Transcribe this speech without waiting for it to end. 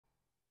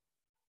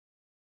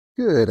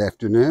Good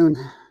afternoon.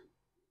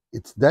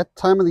 It's that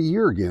time of the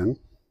year again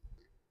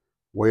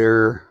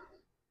where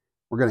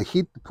we're going to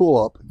heat the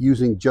pool up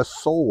using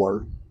just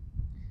solar.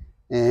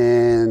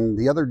 And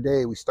the other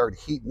day we started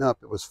heating up.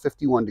 It was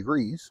 51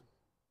 degrees.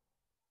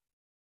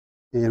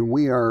 And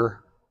we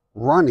are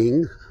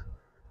running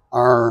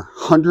our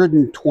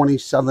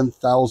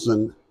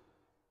 127,000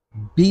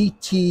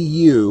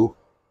 BTU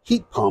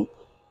heat pump.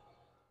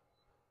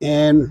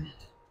 And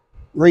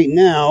right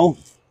now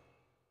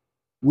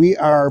we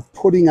are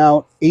putting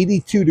out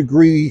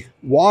 82-degree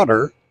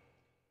water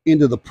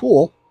into the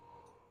pool.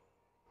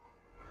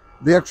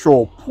 The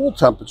actual pool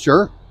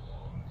temperature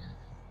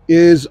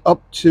is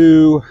up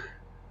to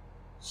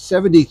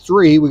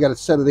 73. We got it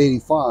set at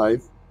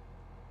 85.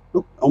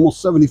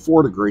 Almost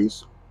 74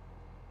 degrees.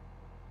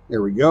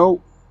 There we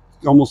go.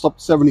 Almost up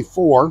to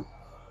 74.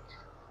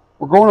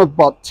 We're going up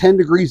about 10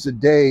 degrees a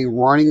day,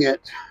 running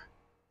it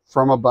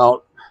from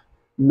about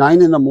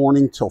 9 in the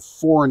morning till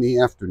 4 in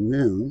the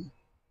afternoon.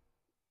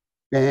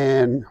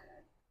 And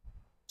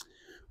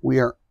we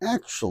are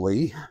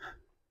actually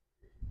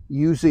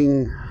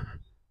using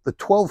the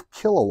 12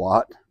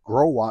 kilowatt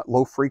Growatt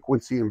low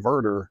frequency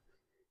inverter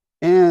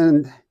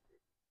and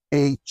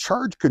a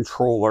charge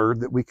controller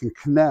that we can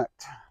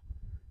connect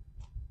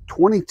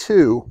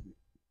 22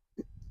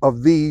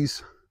 of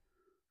these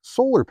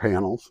solar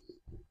panels,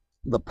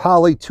 the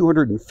Poly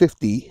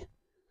 250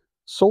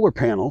 solar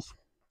panels.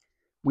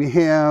 We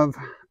have,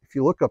 if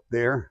you look up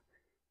there,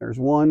 there's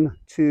 1,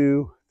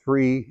 2,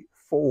 3,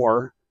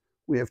 4.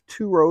 We have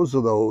 2 rows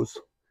of those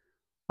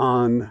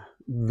on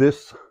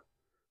this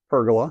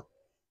pergola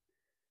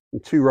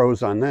and 2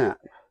 rows on that.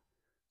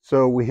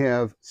 So we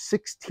have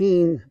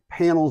 16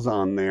 panels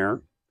on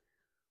there,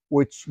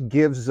 which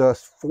gives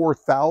us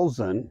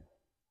 4,000.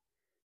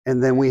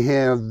 And then we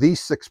have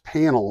these 6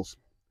 panels,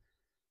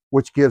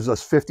 which gives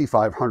us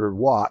 5,500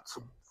 watts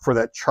for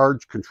that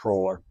charge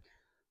controller.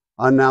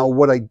 Now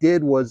what I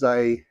did was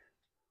I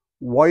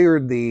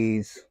wired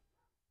these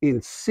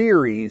in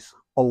series,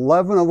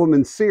 11 of them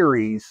in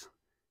series,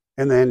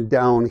 and then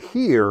down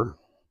here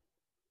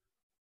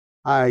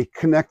I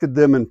connected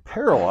them in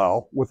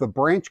parallel with a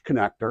branch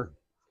connector.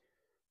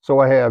 So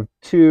I have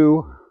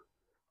 2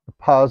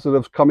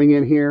 positives coming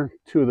in here,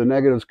 2 of the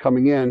negatives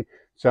coming in.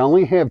 So I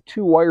only have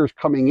 2 wires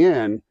coming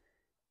in,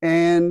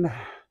 and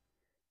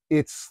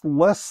it's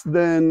less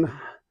than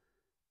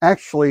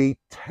actually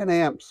 10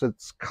 amps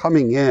it's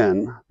coming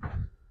in.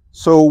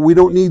 So we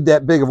don't need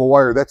that big of a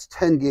wire. That's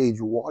 10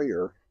 gauge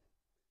wire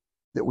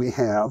that we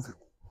have.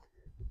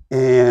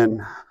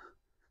 And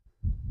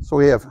so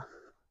we have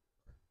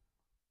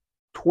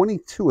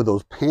 22 of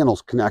those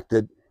panels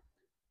connected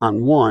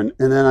on one.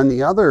 And then on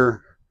the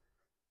other,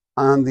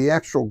 on the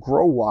actual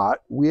Growatt,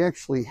 we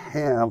actually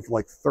have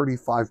like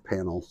 35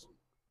 panels,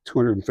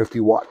 250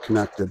 watt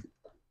connected.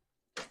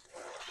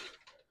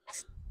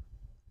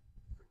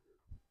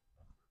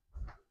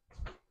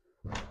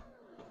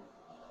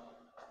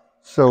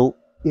 So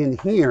in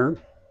here,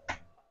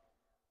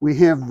 we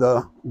have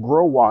the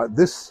Growatt.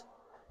 This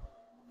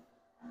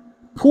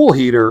pool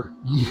heater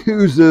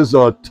uses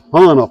a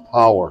ton of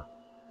power.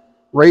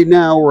 Right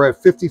now we're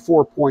at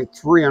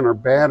 54.3 on our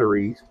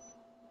batteries,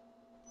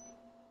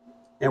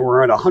 and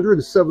we're at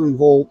 107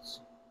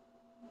 volts.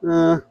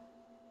 Yeah,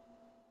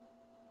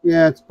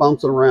 it's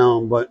bouncing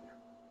around, but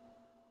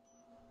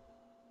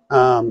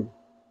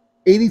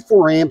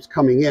 84 amps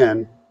coming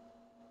in.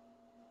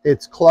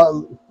 It's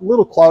a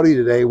little cloudy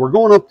today. We're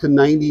going up to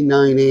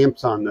 99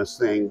 amps on this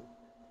thing.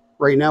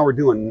 Right now we're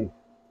doing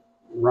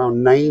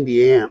around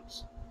 90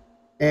 amps.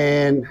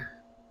 And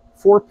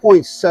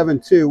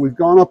 4.72, we've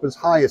gone up as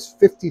high as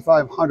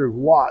 5,500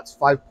 watts,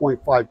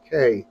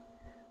 5.5K,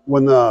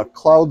 when the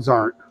clouds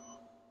aren't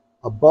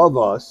above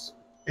us.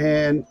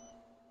 And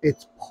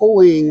it's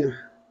pulling,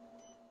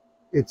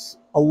 it's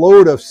a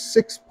load of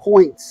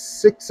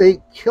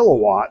 6.68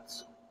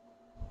 kilowatts.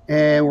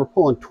 And we're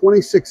pulling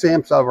 26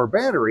 amps out of our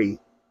battery.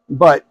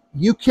 But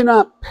you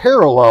cannot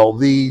parallel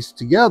these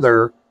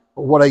together.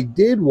 But what I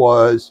did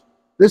was,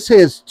 this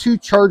has 2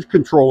 charge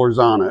controllers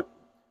on it.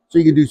 So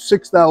you can do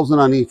 6,000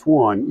 on each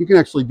one. You can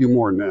actually do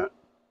more than that.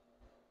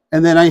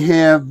 And then I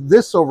have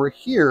this over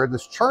here,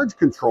 this charge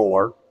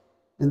controller.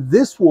 And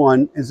this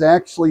one is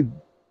actually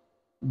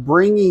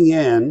bringing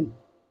in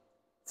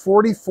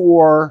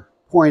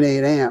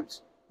 44.8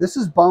 amps. This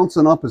is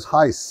bouncing up as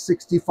high as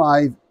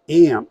 65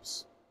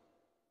 amps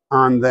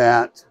on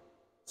that.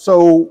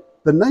 So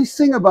the nice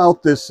thing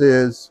about this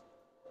is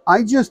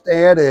I just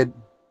added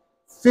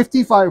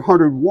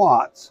 5,500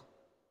 watts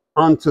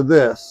onto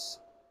this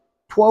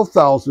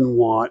 12,000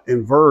 watt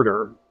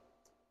inverter,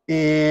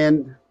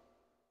 and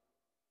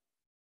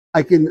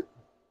I can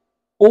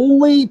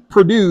only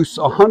produce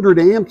 100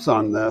 amps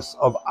on this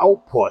of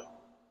output.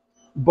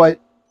 But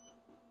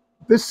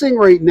this thing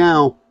right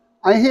now,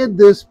 I had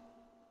this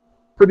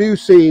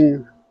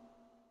producing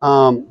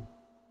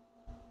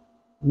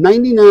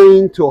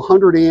 99 to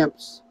 100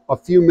 amps a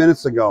few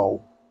minutes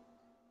ago,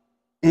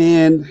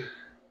 and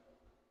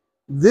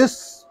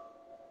this,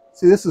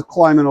 see, this is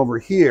climbing over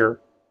here.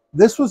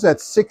 This was at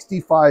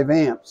 65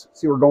 amps.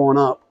 See, we're going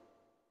up.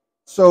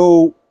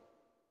 So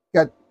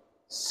got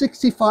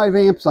 65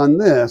 amps on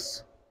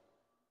this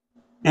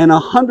and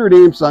 100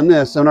 amps on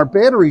this, and our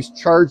battery's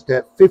charged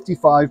at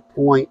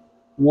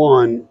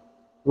 55.1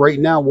 right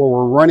now while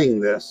we're running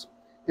this.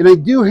 And I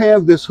do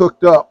have this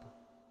hooked up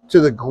to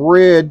the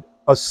grid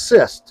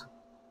assist.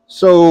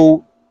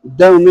 So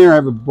down there I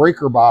have a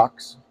breaker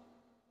box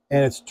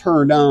and it's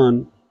turned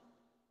on.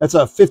 That's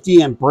a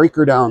 50 amp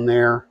breaker down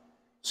there.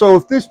 So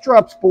if this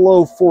drops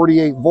below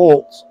 48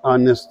 volts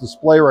on this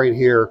display right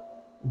here,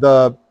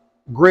 the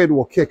grid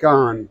will kick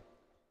on.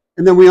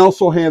 And then we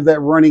also have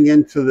that running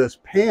into this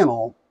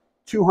panel,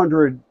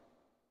 200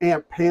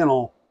 amp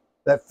panel,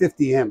 that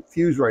 50 amp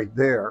fuse right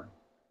there.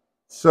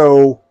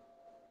 So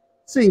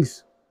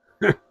things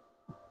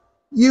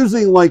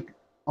using like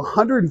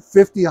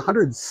 150,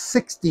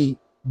 160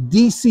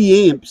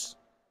 DC amps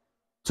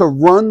to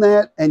run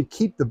that and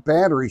keep the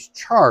batteries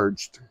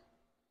charged.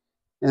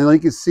 And like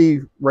you can see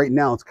right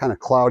now, it's kind of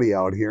cloudy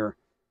out here.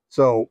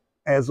 So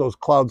as those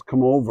clouds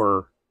come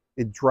over,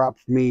 it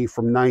drops me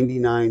from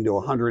 99 to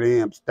 100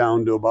 amps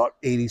down to about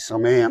 80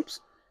 some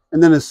amps.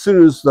 And then as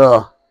soon as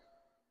the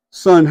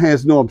sun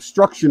has no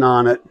obstruction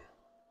on it,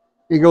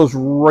 it goes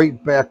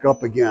right back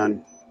up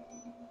again.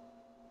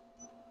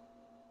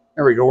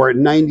 There we go. We're at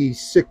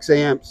 96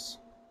 amps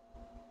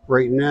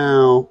right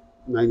now,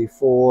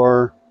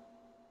 94.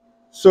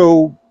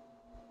 So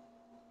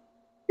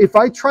if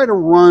I try to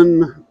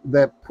run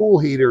that pool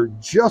heater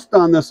just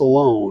on this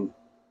alone,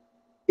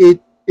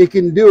 it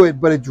can do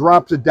it, but it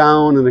drops it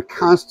down and it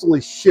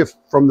constantly shifts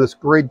from this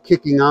grid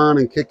kicking on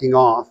and kicking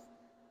off.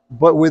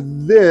 But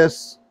with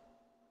this,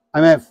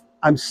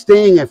 I'm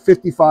staying at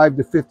 55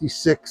 to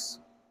 56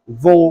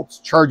 volts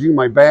charging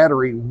my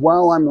battery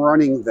while I'm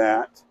running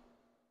that.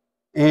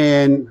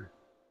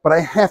 But I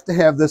have to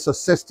have this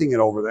assisting it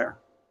over there.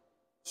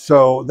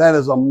 So that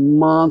is a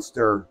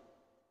monster.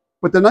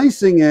 But the nice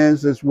thing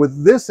is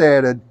with this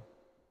added,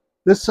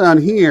 this on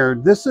here,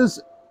 this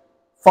is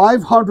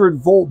 500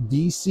 volt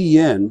DC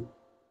in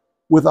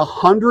with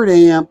 100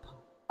 amp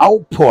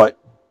output.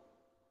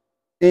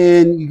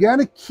 And you got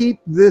to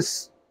keep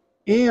this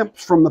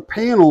amps from the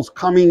panels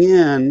coming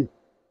in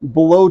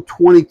below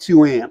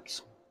 22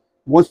 amps.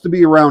 It wants to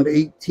be around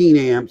 18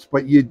 amps,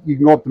 but you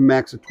can go up to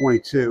max of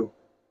 22.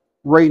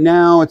 Right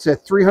now it's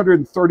at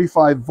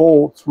 335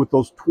 volts with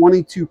those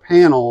 22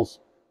 panels,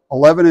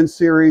 11 in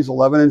series,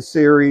 11 in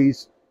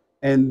series,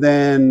 and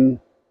then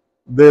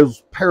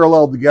there's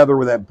paralleled together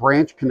with that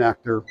branch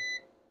connector.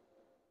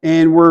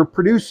 And we're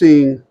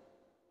producing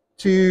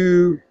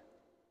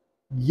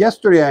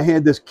yesterday I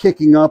had this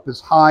kicking up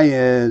as high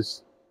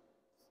as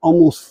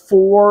almost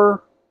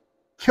 4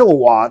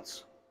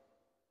 kilowatts,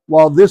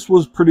 while this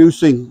was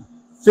producing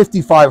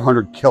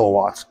 5,500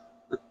 kilowatts.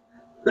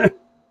 It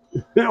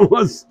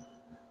was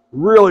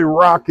really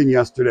rocking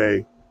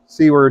yesterday.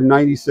 See, we're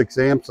 96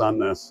 amps on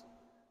this.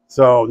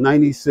 So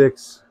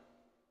 96,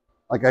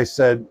 like I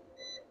said,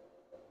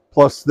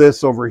 plus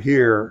this over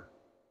here.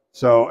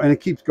 So, and it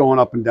keeps going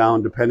up and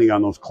down depending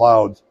on those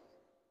clouds.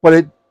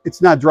 But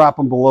it's not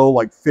dropping below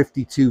like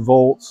 52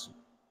 volts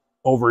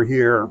over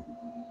here.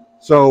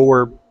 So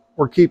we're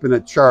keeping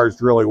it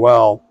charged really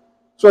well.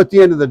 So at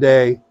the end of the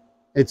day,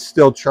 it's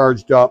still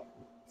charged up,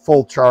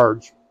 full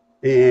charge.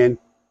 And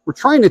we're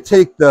trying to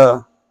take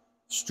the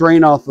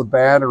strain off the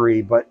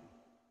battery, but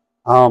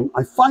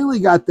I finally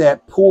got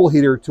that pool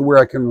heater to where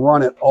I can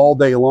run it all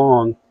day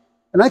long.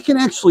 And I can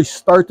actually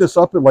start this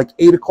up at like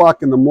 8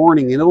 o'clock in the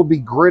morning and it'll be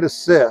grid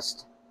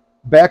assist,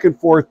 back and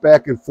forth,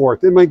 back and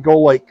forth. It might go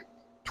like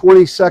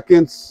 20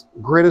 seconds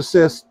grid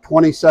assist,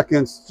 20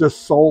 seconds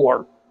just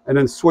solar, and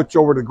then switch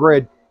over to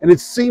grid. And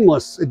it's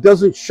seamless. It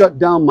doesn't shut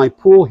down my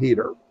pool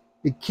heater.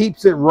 It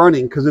keeps it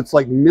running because it's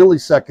like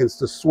milliseconds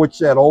to switch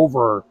that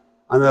over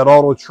on that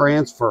auto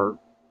transfer.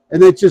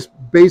 And it just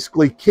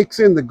basically kicks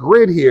in the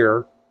grid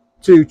here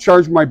to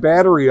charge my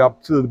battery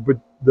up to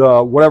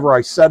the whatever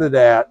I set it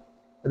at.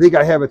 I think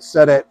I have it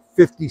set at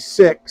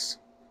 56.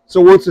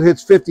 So once it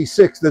hits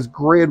 56, this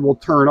grid will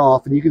turn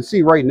off. And you can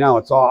see right now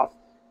it's off.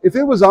 If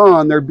it was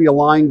on, there'd be a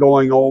line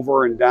going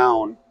over and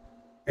down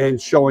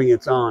and showing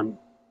it's on.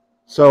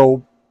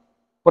 So,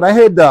 but I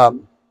had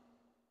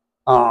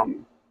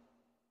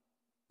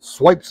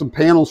swiped some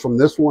panels from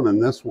this one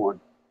and this one.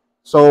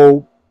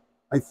 So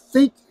I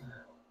think,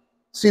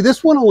 see,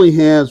 this one only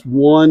has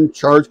 1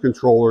 charge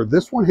controller.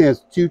 This one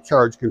has 2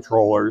 charge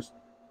controllers,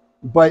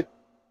 but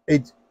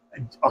it's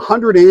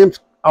 100 amps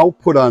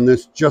output on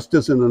this just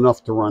isn't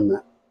enough to run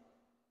that.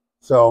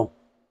 So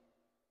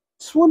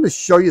just wanted to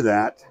show you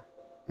that.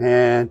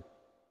 And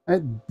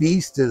that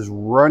beast is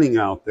running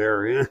out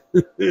there.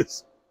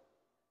 It's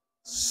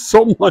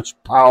so much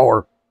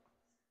power.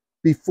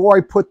 Before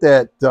I put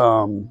that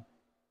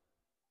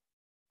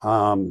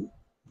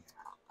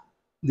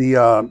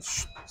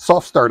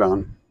soft start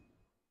on,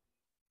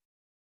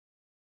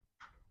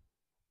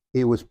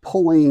 it was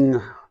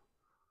pulling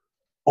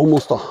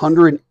almost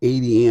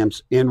 180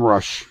 amps in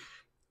rush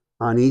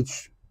on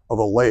each of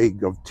a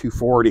leg of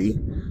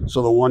 240.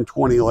 So the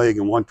 120 leg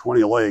and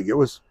 120 leg, it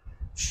was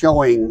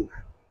showing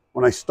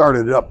when I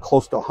started it up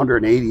close to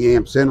 180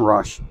 amps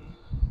inrush.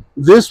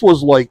 This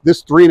was like,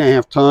 this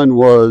 3.5 ton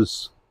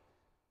was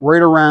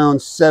right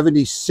around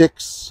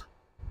 76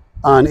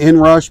 on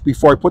inrush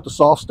before I put the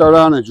soft start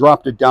on, and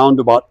dropped it down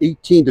to about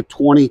 18 to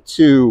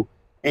 22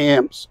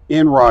 amps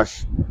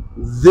inrush.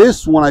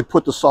 This, when I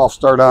put the soft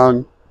start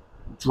on,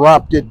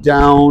 dropped it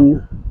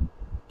down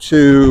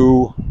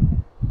to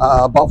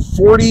about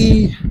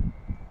 40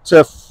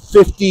 to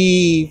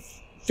 50,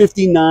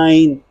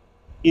 59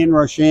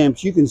 inrush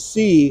amps. You can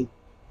see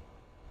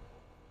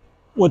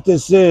what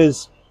this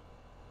is.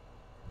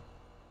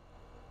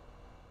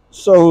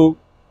 So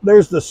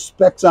there's the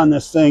specs on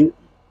this thing,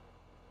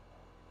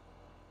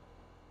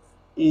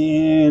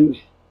 and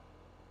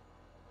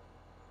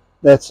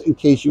that's in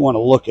case you want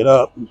to look it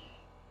up.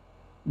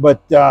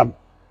 But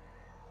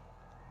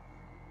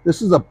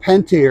this is a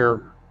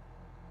Pentair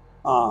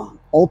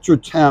ultra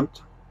temp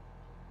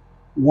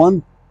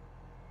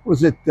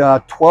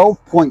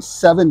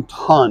 12.7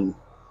 ton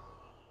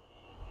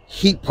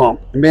heat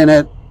pump. Man,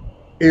 that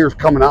air's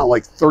coming out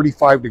like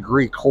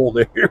 35-degree cold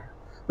air.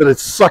 That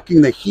it's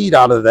sucking the heat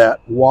out of that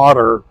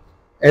water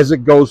as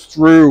it goes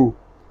through.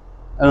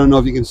 I don't know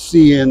if you can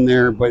see in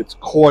there, but it's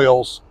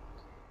coils,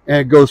 and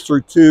it goes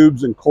through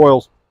tubes and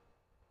coils.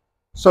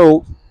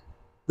 So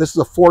this is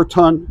a 4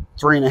 ton,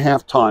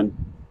 3.5 ton,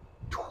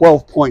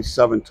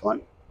 12.7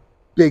 ton,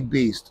 big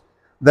beast.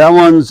 That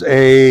one's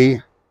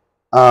a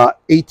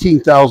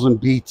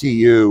 18,000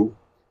 BTU,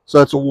 so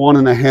that's a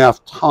 1.5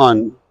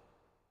 ton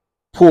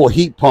pool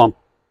heat pump.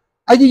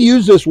 I can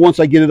use this once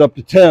I get it up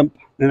to temp,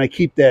 and I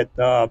keep that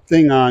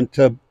thing on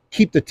to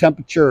keep the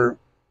temperature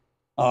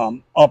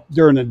up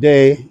during the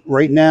day.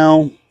 Right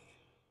now,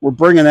 we're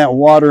bringing that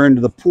water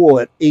into the pool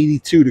at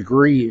 82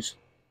 degrees.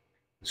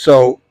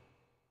 So,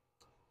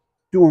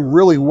 doing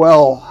really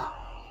well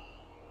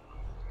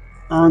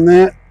on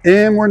that.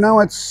 And we're now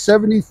at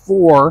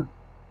 74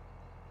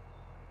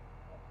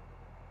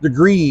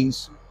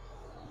 degrees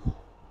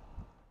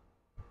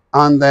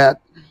on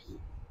that.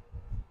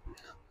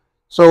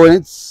 So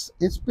it's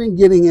been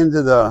getting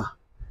into the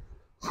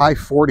high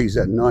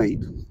 40s at night.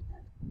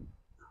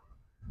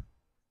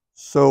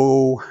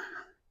 So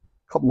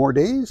a couple more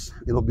days,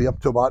 it'll be up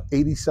to about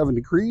 87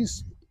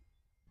 degrees,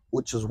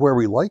 which is where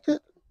we like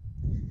it.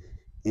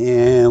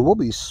 And we'll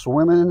be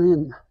swimming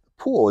in the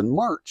pool in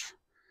March.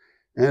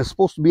 And it's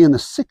supposed to be in the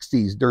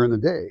 60s during the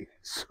day.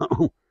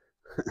 So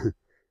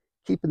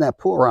keeping that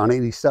pool around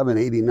 87,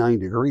 89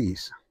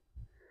 degrees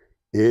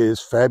is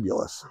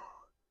fabulous.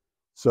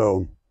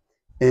 So,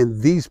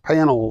 and these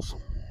panels,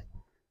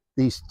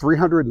 these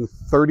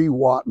 330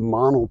 watt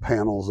mono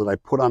panels that I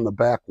put on the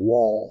back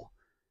wall,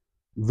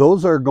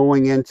 those are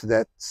going into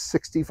that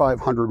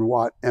 6,500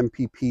 watt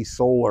MPP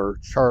solar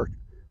chart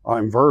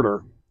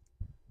inverter.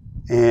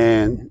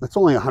 And it's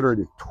only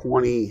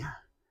 120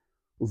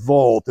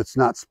 volt. It's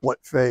not split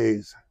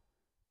phase,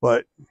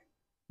 but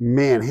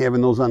man,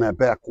 having those on that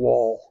back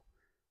wall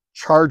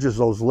charges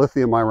those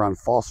lithium iron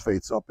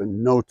phosphates up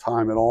in no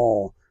time at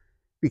all,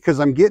 because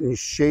I'm getting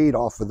shade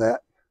off of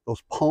that,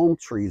 those palm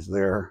trees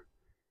there.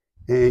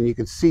 And you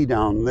can see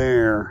down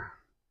there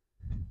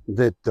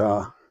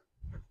that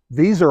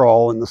these are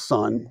all in the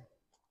sun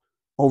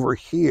over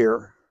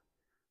here.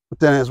 But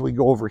then as we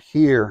go over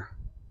here,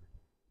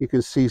 you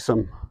can see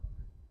some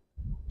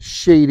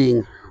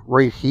shading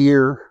right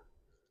here.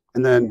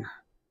 And then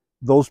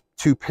those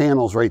two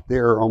panels right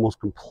there are almost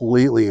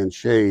completely in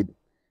shade.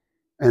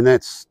 And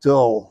that's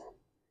still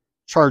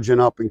charging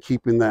up and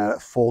keeping that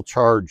at full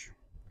charge.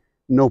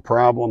 No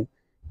problem.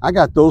 I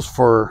got those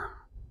for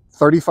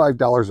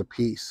 $35 a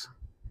piece.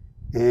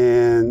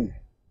 And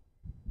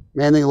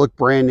man, they look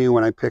brand new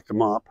when I picked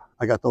them up.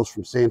 I got those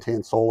from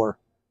Santan Solar.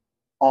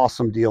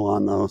 Awesome deal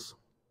on those.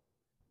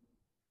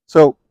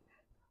 So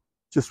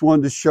just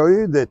wanted to show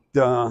you that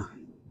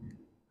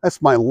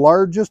that's my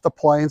largest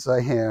appliance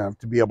I have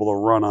to be able to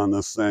run on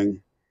this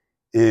thing,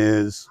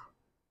 is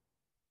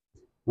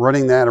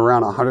running that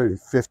around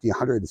 150,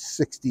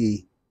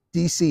 160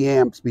 DC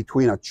amps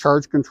between a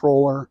charge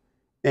controller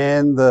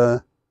and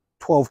the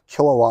 12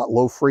 kilowatt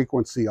low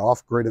frequency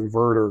off-grid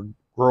inverter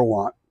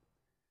Growatt.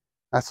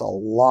 That's a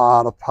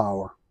lot of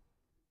power,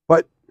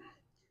 but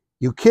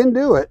you can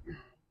do it.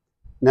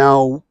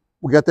 Now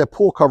we got that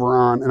pool cover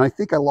on, and I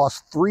think I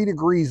lost 3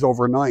 degrees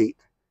overnight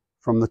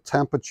from the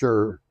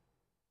temperature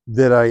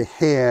that I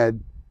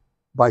had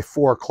by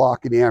 4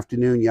 o'clock in the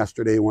afternoon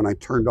yesterday when I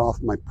turned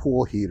off my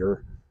pool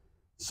heater.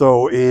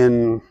 So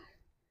in, I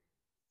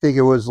think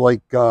it was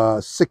like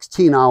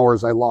 16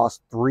 hours, I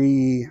lost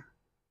 3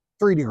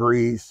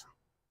 degrees.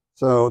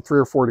 So 3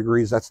 or 4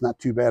 degrees, that's not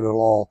too bad at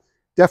all.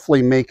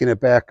 Definitely making it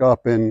back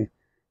up and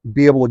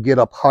be able to get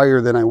up higher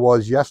than I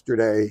was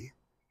yesterday.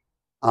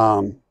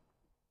 So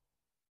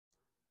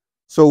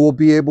we'll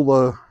be able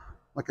to,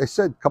 like I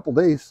said, a couple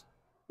days,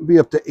 we'll be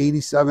up to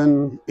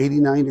 87,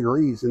 89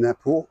 degrees in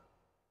that pool.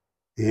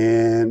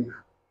 And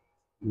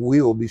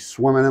we will be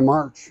swimming in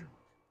March.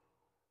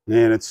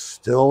 And it's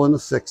still in the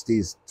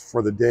 60s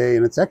for the day.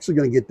 And it's actually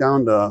going to get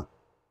down to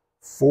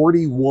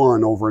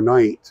 41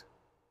 overnight.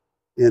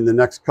 in the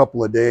next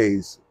couple of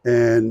days.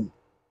 And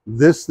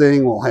this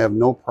thing will have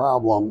no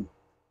problem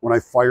when I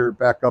fire it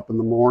back up in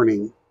the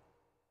morning.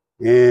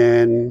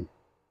 And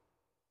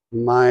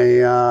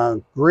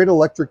my grid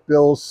electric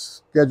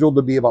bill's scheduled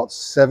to be about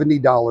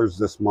 $70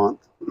 this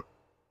month.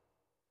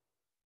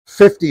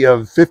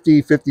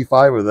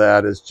 55 of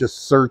that is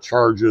just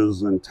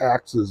surcharges and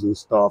taxes and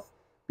stuff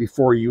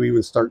before you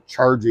even start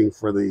charging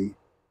for the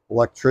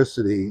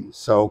electricity.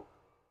 So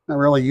not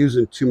really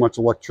using too much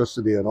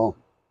electricity at all.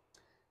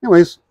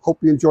 Anyways, hope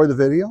you enjoy the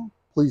video.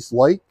 Please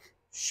like,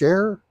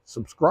 share,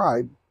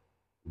 subscribe.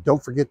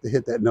 Don't forget to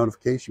hit that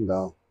notification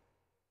bell.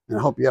 And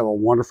I hope you have a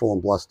wonderful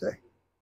and blessed day.